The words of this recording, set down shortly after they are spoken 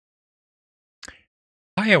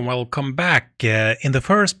Hi and welcome back. In the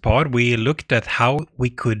first part, we looked at how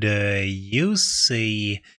we could use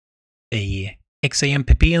a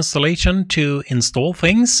XAMPP installation to install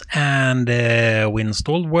things, and we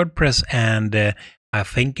installed WordPress. And I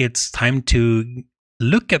think it's time to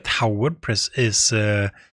look at how WordPress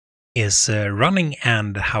is running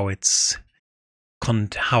and how it's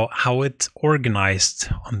organized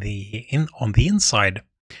on the inside.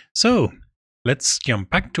 So let's jump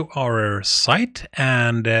back to our site,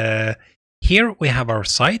 and here we have our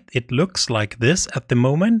site. It looks like this at the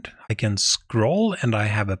moment. I can scroll and I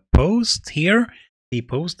have a post here. The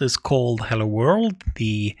post is called Hello World.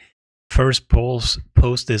 The first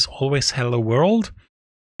post is always Hello World,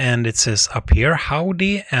 and it says up here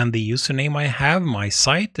howdy, and the username I have. My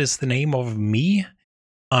site is the name of me.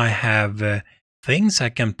 I have things, I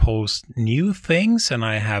can post new things, and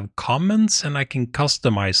I have comments, and I can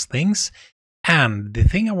customize things. And the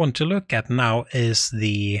thing I want to look at now is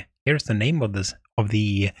here's the name of this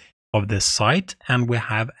site, and we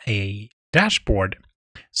have a dashboard.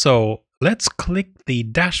 So let's click the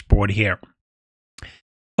dashboard here.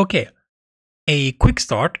 Okay, a quick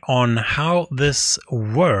start on how this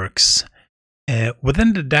works.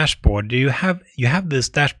 Within the dashboard, you have this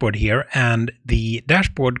dashboard here, and the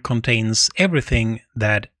dashboard contains everything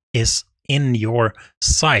that is in your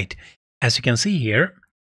site. As you can see here,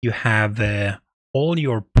 you have all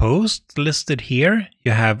your posts listed here.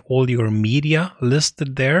 You have all your media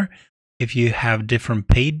listed there. If you have different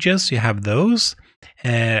pages, you have those.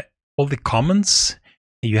 All the comments,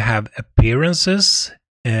 you have appearances,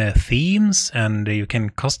 themes, and you can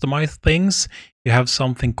customize things. You have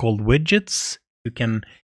something called widgets. You can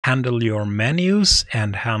handle your menus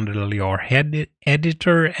and handle your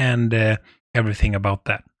editor and everything about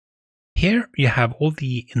that. Here you have all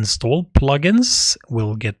the installed plugins.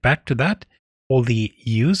 We'll get back to that. All the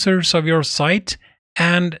users of your site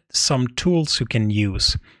and some tools you can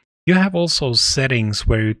use. You have also settings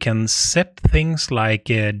where you can set things like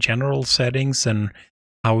general settings and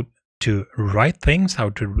how to write things, how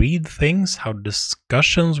to read things, how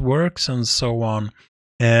discussions works, and so on.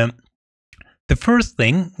 The first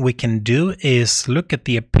thing we can do is look at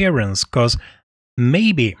the appearance, because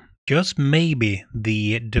maybe, just maybe,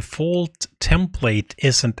 the default template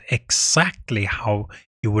isn't exactly how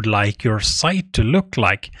you would like your site to look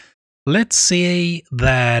like. Let's say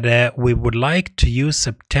that we would like to use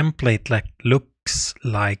a template that looks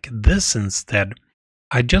like this instead.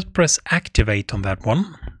 I just press activate on that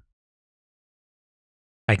one.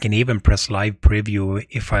 I can even press live preview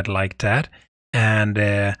if I'd like that. And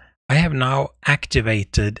I have now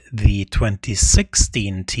activated the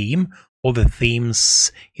 2016 theme. All the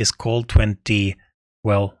themes is called 20,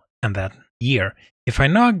 well, and that year. If I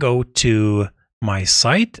now go to my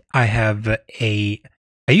site, I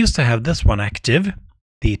used to have this one active,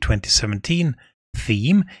 the 2017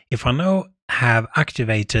 theme. If I now have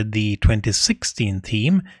activated the 2016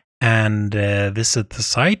 theme and visit the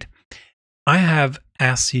site, I have,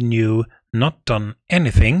 as you knew, not done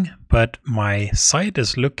anything, but my site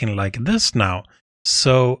is looking like this now.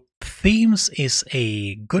 So themes is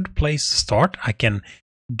a good place to start. I can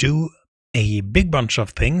do a big bunch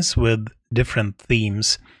of things with different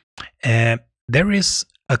themes. There is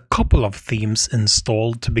a couple of themes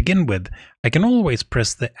installed to begin with. I can always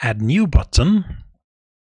press the add new button,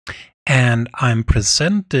 and I'm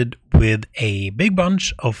presented with a big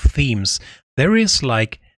bunch of themes. There is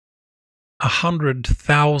like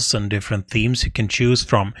 100,000 different themes you can choose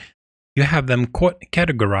from. You have them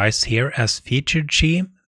categorized here as featured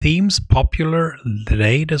themes, popular, the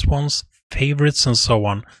latest ones, favorites, and so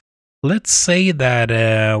on. Let's say that,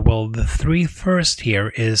 well, the three first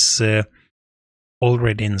here is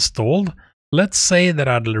already installed. Let's say that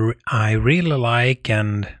I really like,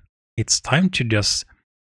 and it's time to just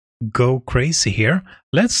go crazy here.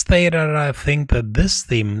 Let's say that I think that this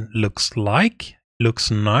theme looks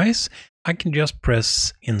nice. I can just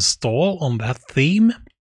press install on that theme.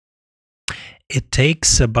 It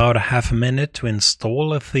takes about a half a minute to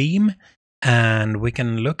install a theme, and we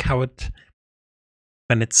can look how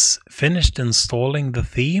when it's finished installing the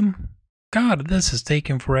theme. God, this is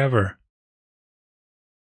taking forever.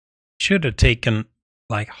 Should have taken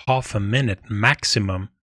like half a minute maximum,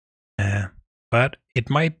 but it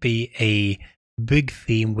might be a big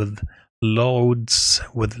theme with lots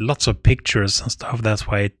of pictures and stuff. That's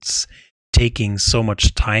why it's taking so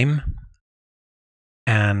much time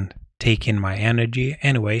and taking my energy.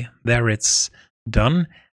 Anyway, there it's done.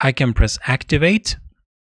 I can press activate.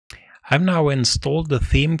 I've now installed the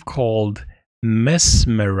theme called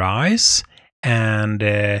Mesmerize, and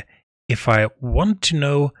if I want to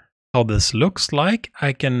know how this looks like,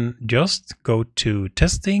 I can just go to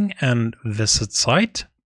testing and visit site.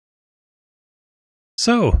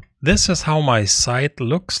 So this is how my site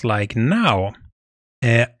looks like now.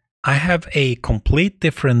 I have a complete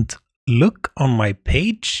different look on my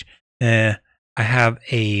page. I have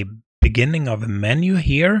a beginning of a menu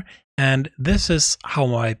here, and this is how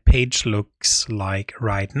my page looks like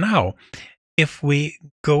right now. If we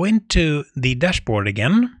go into the dashboard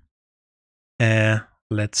again,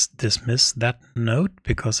 let's dismiss that note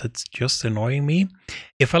because it's just annoying me.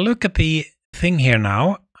 If I look at the thing here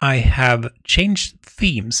now, I have changed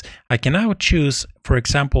themes. I can now choose, for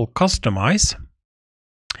example, customize.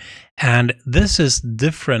 And this is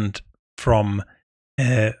different from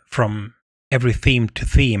every theme to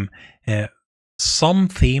theme. Some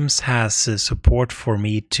themes has support for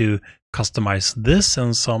me to customize this,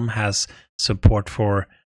 and some has support for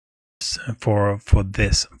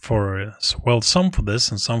this, well, some for this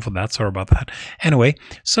and some for that. Sorry about that. Anyway,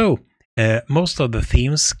 so most of the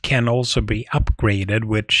themes can also be upgraded,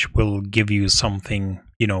 which will give you something,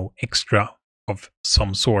 extra of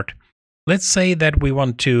some sort. Let's say that we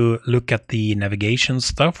want to look at the navigation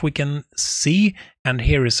stuff we can see, and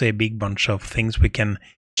here is a big bunch of things we can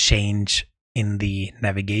change in the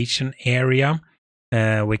navigation area.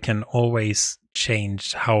 We can always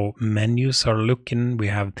change how menus are looking. We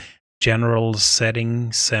have general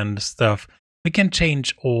settings and stuff. We can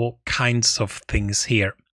change all kinds of things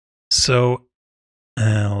here. So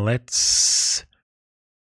let's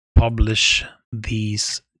publish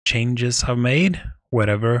these changes I've made,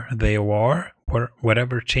 whatever they are, or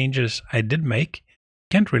whatever changes I did make.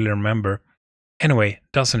 Can't really remember. Anyway,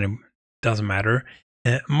 doesn't matter.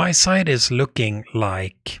 My site is looking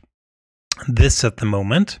like this at the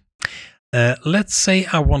moment. Let's say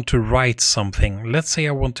I want to write something. Let's say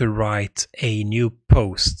I want to write a new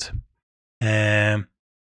post.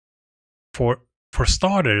 For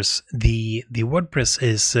starters, the WordPress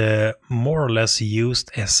is more or less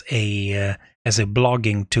used as a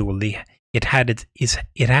blogging tool. It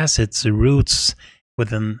has its roots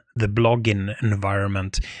within the blogging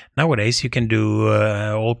environment. Nowadays, you can do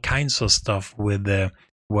all kinds of stuff with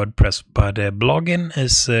WordPress, but blogging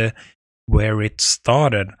is where it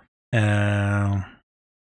started.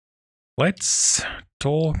 Let's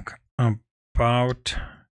talk about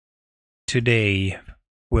today.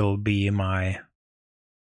 Will be my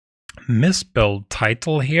misspelled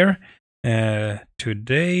title here.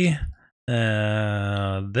 Today,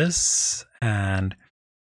 this and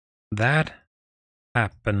that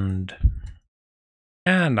happened,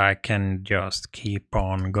 and I can just keep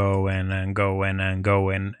on going and going and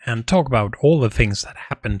going and talk about all the things that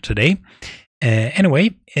happened today.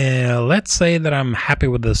 Anyway, let's say that I'm happy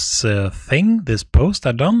with this this post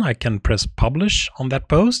I've done. I can press publish on that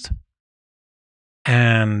post,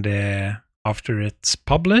 and after it's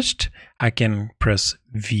published, I can press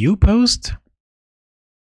view post.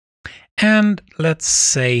 And let's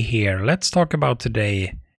say here, let's talk about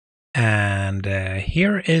today. And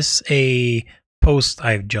here is a post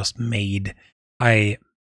I've just made.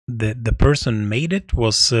 The person made it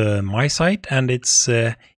was my site, and it's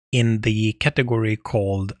in the category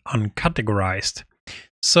called uncategorized.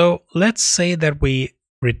 So let's say that we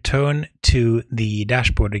return to the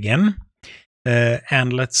dashboard again,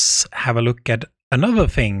 and let's have a look at another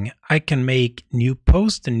thing. I can make new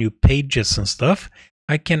posts and new pages and stuff.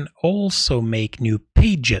 I can also make new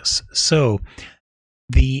pages. So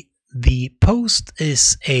the post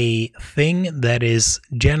is a thing that is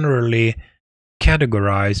generally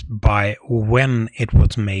categorized by when it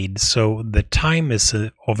was made. So the time is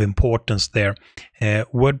of importance there.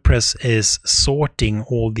 WordPress is sorting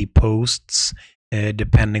all the posts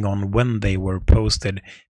depending on when they were posted.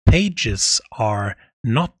 Pages are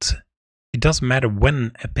not, it doesn't matter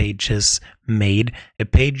when a page is made. A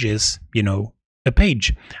page is, a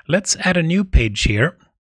page. Let's add a new page here.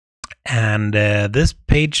 And this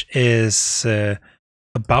page is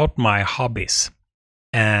about my hobbies.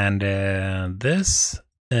 And this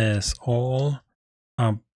is all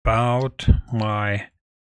about my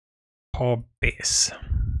hobbies.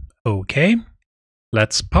 Okay,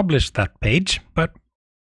 let's publish that page. But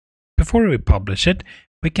before we publish it,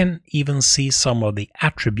 we can even see some of the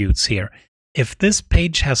attributes here. If this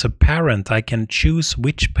page has a parent, I can choose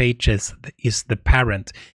which page is the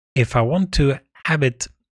parent. If I want to have it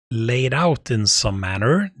laid out in some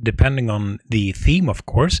manner, depending on the theme, of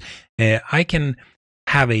course, I can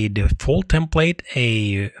have a default template,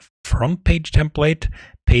 a front page template,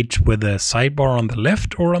 page with a sidebar on the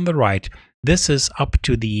left or on the right. This is up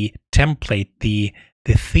to the template, the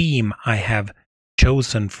theme I have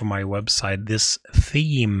chosen for my website. This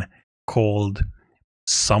theme called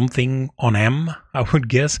something on M, I would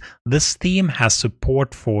guess. This theme has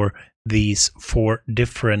support for these 4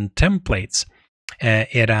 different templates.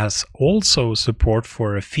 It has also support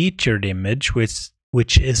for a featured image,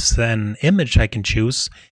 which is an image I can choose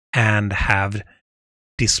and have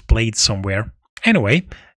displayed somewhere. Anyway,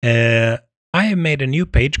 I have made a new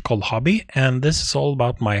page called Hobby, and this is all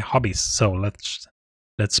about my hobbies. So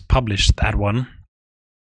let's publish that one.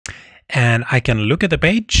 And I can look at the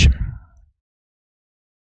page.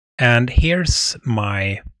 And here's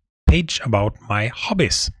my page about my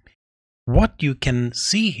hobbies. What you can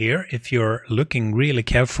see here, if you're looking really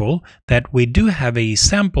careful, that we do have a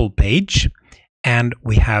sample page and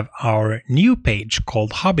we have our new page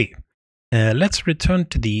called Hobby. Let's return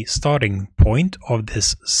to the starting point of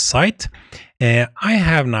this site. I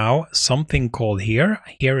have now something called here.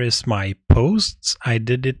 Here is my posts. I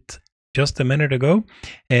did it just a minute ago.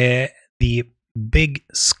 The big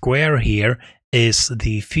square here is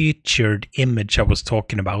the featured image I was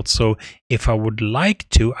talking about. So if I would like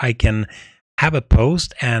to, I can have a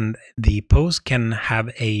post, and the post can have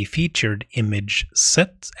a featured image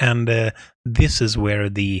set, and this is where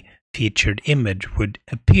the featured image would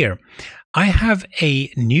appear. I have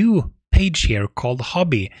a new page here called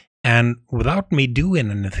Hobby, and without me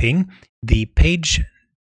doing anything, the page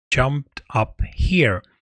jumped up here.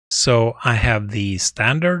 So I have the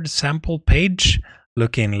standard sample page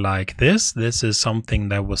looking like this. This is something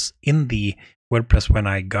that was in the WordPress when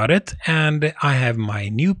I got it, and I have my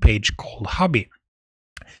new page called Hobby.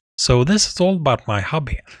 So this is all about my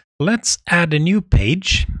hobby. Let's add a new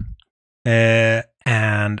page,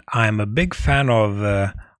 and I'm a big fan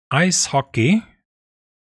of ice hockey.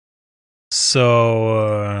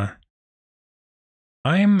 So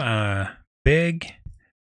I'm a big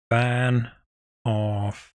fan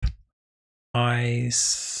of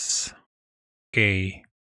ice hockey.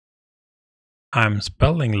 I'm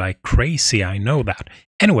spelling like crazy, I know that.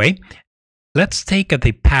 Anyway, let's take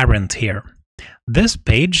the parent here. This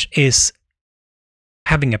page is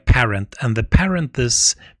having a parent, and the parent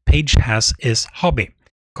this page has is Hobby,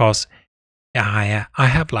 because I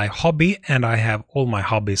have like Hobby and I have all my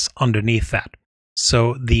hobbies underneath that.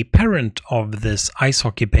 So the parent of this ice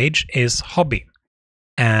hockey page is Hobby,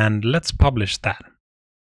 and let's publish that.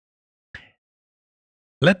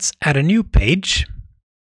 Let's add a new page.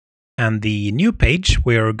 And the new page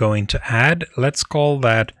we're going to add, let's call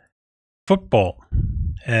that football.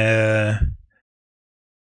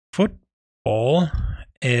 Football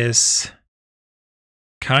is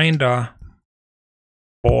kinda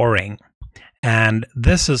boring. And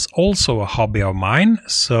this is also a hobby of mine,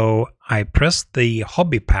 so I press the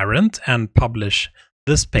hobby parent and publish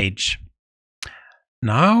this page.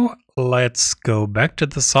 Now let's go back to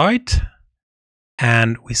the site.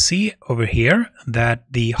 And we see over here that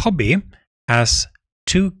the hobby has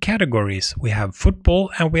 2 categories. We have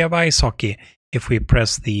football and we have ice hockey. If we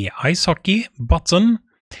press the ice hockey button,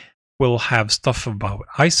 we'll have stuff about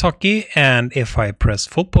ice hockey. And if I press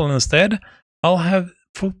football instead, I'll have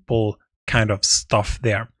football kind of stuff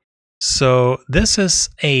there. So this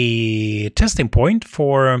is a testing point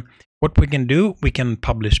for what we can do. We can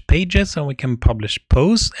publish pages and we can publish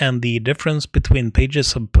posts. And the difference between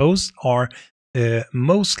pages and posts are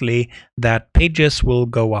mostly that pages will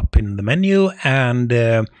go up in the menu and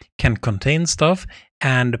can contain stuff,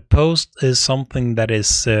 and post is something that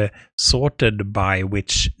is sorted by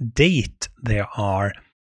which date they are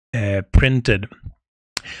printed.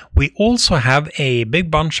 We also have a big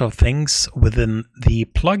bunch of things within the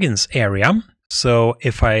plugins area. So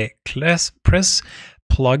if I press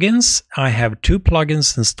plugins, I have 2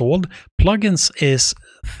 plugins installed. Plugins is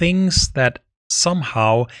things that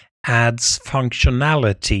somehow adds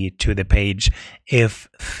functionality to the page. If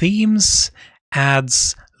themes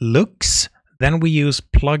adds looks, then we use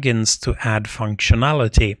plugins to add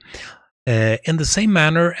functionality. In the same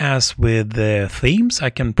manner as with themes,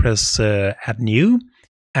 I can press add new,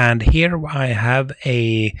 and here I have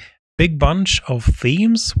a big bunch of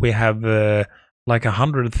themes. We have like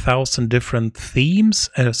 100,000 different themes,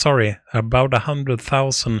 about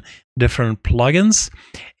 100,000 different plugins.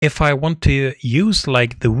 If I want to use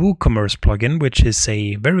like the WooCommerce plugin, which is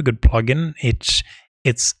a very good plugin,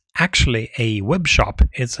 it's actually a web shop.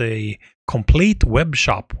 It's a complete web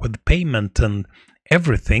shop with payment and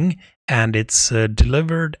everything, and it's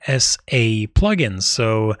delivered as a plugin.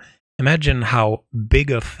 So imagine how big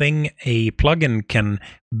a thing a plugin can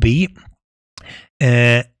be.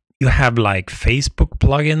 You have like Facebook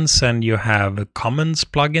plugins and you have comments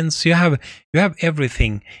plugins. You have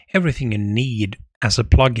everything you need as a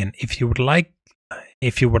plugin. If you would like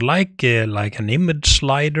like an image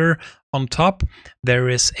slider on top, there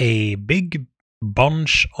is a big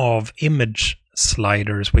bunch of image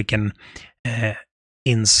sliders we can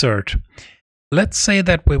insert. Let's say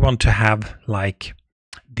that we want to have like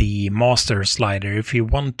the master slider. If you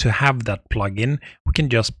want to have that plugin, we can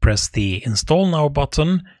just press the install now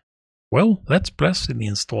button. Well, let's press the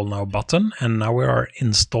install now button, and now we are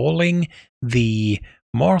installing the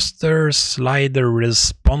master slider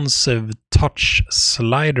responsive touch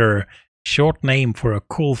slider. Short name for a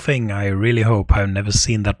cool thing. I really hope. I've never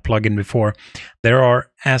seen that plugin before. There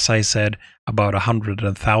are, as I said, about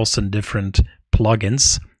 100,000 different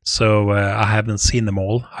plugins, so I haven't seen them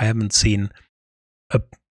all. I haven't seen a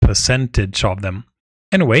percentage of them.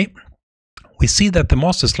 Anyway, we see that the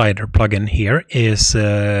master slider plugin here is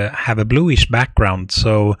have a bluish background,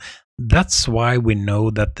 so that's why we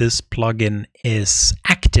know that this plugin is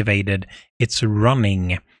activated. It's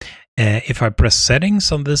running. If I press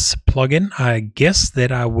settings on this plugin, I guess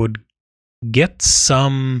that I would get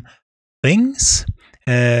some things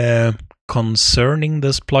concerning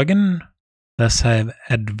this plugin. Let's have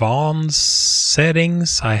advanced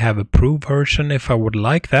settings. I have a pro version if I would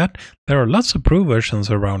like that. There are lots of pro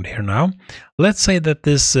versions around here now. Let's say that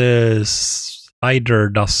this slider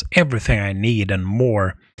does everything I need and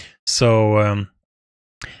more. So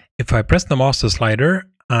if I press the master slider,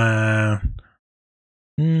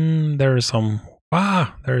 there's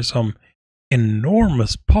some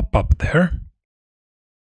enormous pop-up there.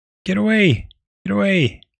 Get away, get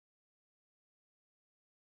away.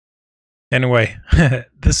 Anyway,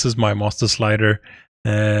 this is my master slider.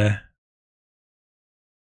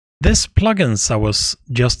 This plugins I was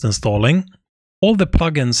just installing, all the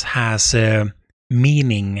plugins has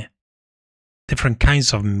meaning, different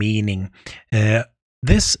kinds of meaning.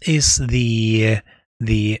 This is the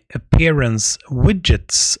appearance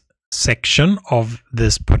widgets section of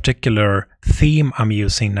this particular theme I'm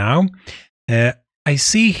using now. I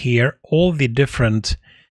see here all the different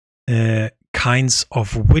kinds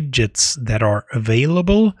of widgets that are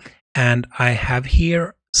available, and I have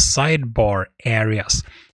here sidebar areas.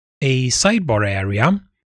 A sidebar area,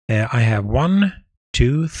 I have 1,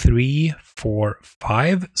 2, 3, 4,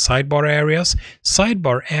 5 sidebar areas.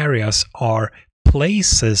 Sidebar areas are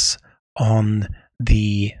places on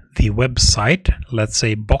the website. Let's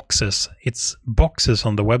say boxes. It's boxes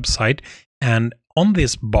on the website, and on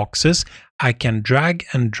these boxes I can drag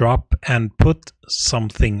and drop and put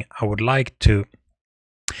something I would like to.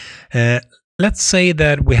 Let's say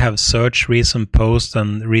that we have search, recent posts,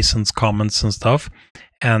 and recent comments and stuff,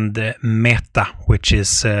 and meta, which is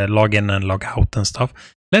login and log out and stuff.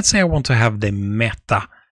 Let's say I want to have the meta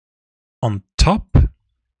on top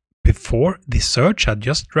before the search. I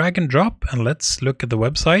just drag and drop, and let's look at the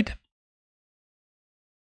website.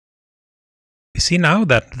 We see now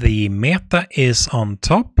that the meta is on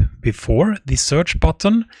top before the search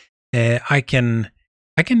button. I can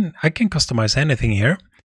customize anything here.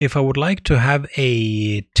 If I would like to have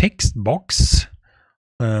a text box,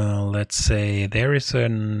 let's say there is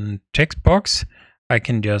a text box, I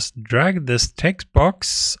can just drag this text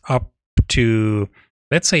box up to,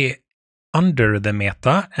 let's say, under the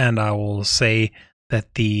meta, and I will say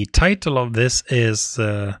that the title of this is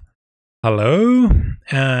hello,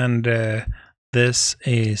 and this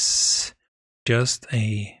is just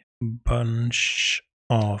a bunch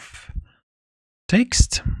of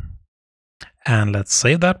text, and let's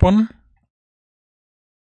save that one.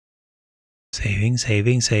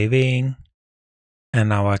 Saving, and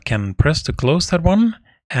now I can press to close that one,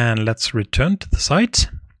 and let's return to the site.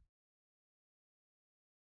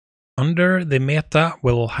 Under the meta,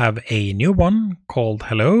 we'll have a new one called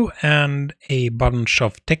hello and a bunch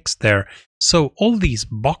of text there. So all these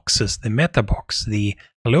boxes, the meta box, the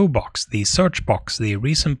hello box, the search box, the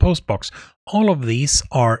recent post box, all of these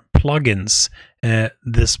are plugins.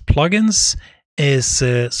 This plugins is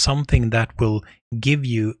something that will give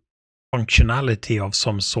you functionality of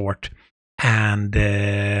some sort. And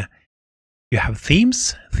you have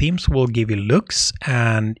themes. Themes will give you looks,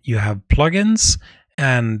 and you have plugins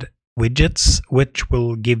and widgets, which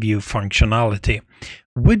will give you functionality.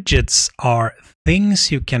 Widgets are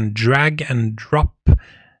things you can drag and drop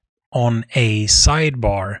on a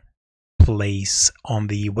sidebar place on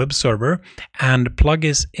the web server, and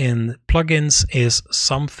plugins is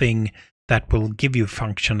something that will give you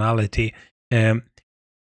functionality.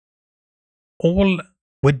 All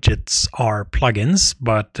widgets are plugins,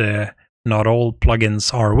 but not all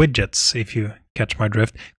plugins are widgets, if you catch my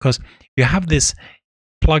drift, because you have this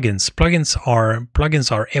plugins.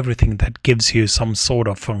 Plugins are everything that gives you some sort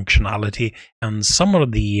of functionality, and some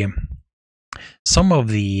of the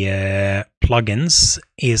plugins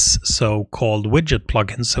is so-called widget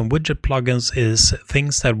plugins, and widget plugins is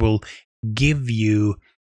things that will give you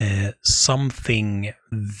something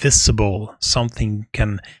visible, something you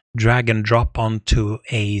can drag and drop onto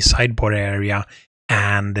a sideboard area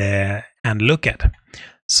and look at.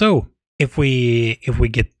 So if we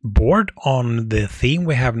get bored on the theme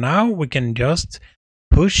we have now, we can just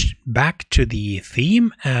push back to the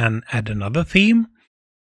theme and add another theme,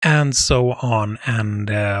 and so on. And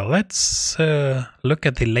let's look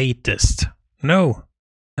at the latest. No,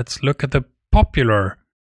 let's look at the popular.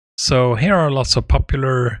 So here are lots of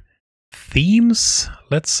popular themes.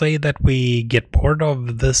 Let's say that we get bored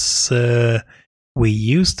of this we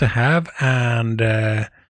used to have, and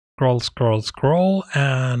scroll,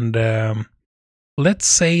 and let's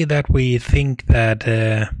say that we think that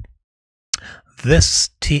this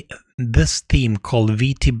theme called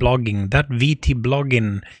VT blogging, that VT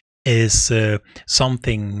blogging is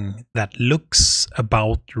something that looks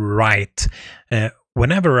about right.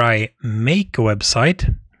 Whenever I make a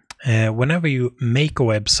website, whenever you make a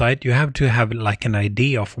website, you have to have like an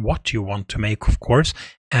idea of what you want to make, of course.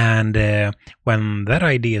 And when that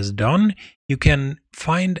idea is done, you can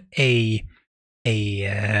find a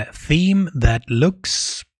theme that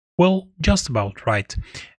looks, well, just about right.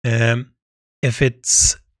 If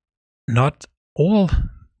it's not all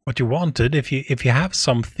what you wanted, if you have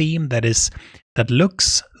some theme that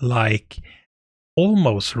looks like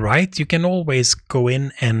almost right, you can always go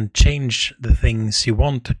in and change the things you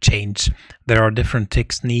want to change. There are different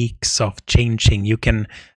techniques of changing. You can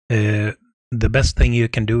the best thing you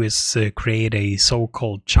can do is create a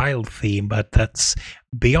so-called child theme, but that's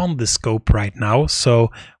beyond the scope right now.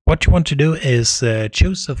 So what you want to do is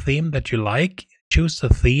choose a theme that you like, choose a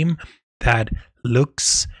theme that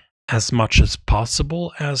looks as much as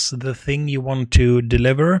possible as the thing you want to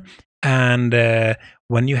deliver, and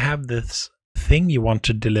when you have this thing you want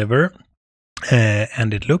to deliver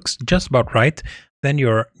and it looks just about right, then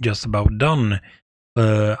you're just about done.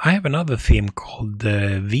 I have another theme called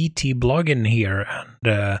VT Blogging here,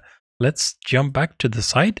 and let's jump back to the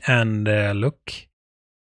site and look.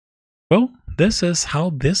 Well, this is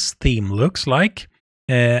how this theme looks like.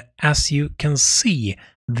 As you can see,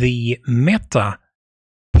 the meta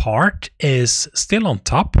part is still on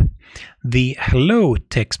top. The hello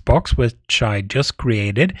text box, which I just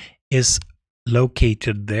created, is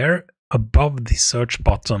located there above the search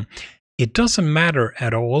button. It doesn't matter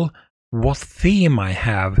at all what theme I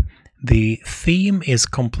have. The theme is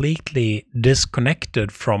completely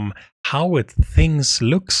disconnected from how things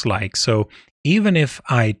looks like. So even if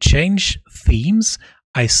I change themes,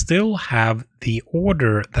 I still have the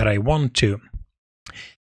order that I want to.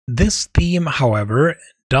 This theme, however,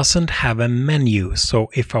 doesn't have a menu. So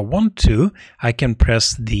if I want to, I can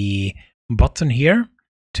press the button here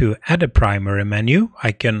to add a primary menu.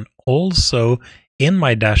 I can also, in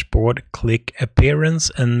my dashboard, click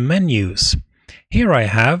Appearance and Menus. Here I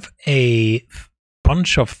have a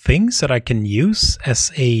bunch of things that I can use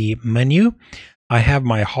as a menu. I have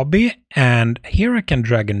my hobby, and here I can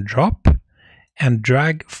drag and drop and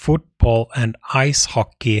drag football and ice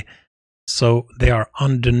hockey, so they are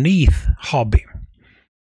underneath hobby.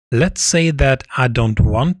 Let's say that I don't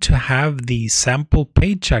want to have the sample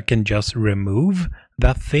page. I can just remove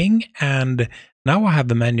that thing, and now I have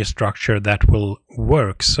the menu structure that will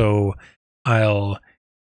work. So I'll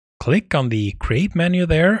click on the create menu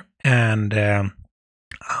there, and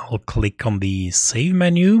I'll click on the save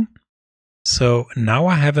menu. So now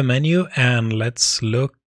I have a menu, and let's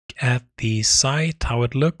look at the site, how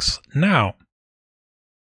it looks now.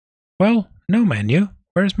 Well, no menu.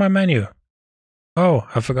 Where's my menu? Oh,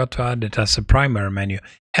 I forgot to add it as a primary menu.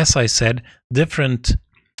 As I said, different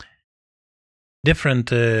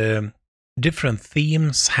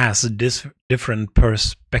themes has different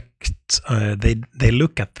perspectives. They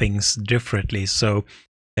look at things differently. So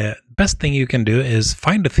best thing you can do is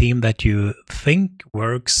find a theme that you think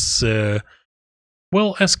works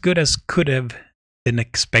well, as good as could have been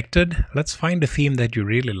expected. Let's find a theme that you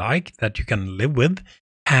really like, that you can live with,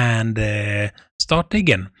 and start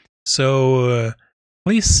digging. So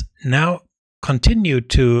please now continue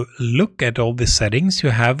to look at all the settings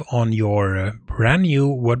you have on your brand new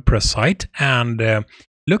WordPress site, and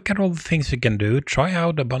look at all the things you can do. Try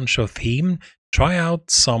out a bunch of themes, try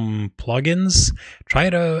out some plugins,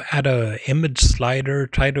 try to add an image slider,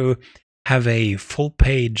 try to have a full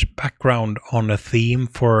page background on a theme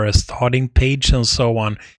for a starting page, and so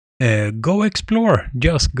on. Go explore,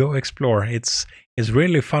 just go explore. It's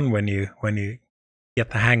really fun when you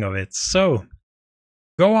get the hang of it. So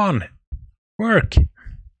go on, work.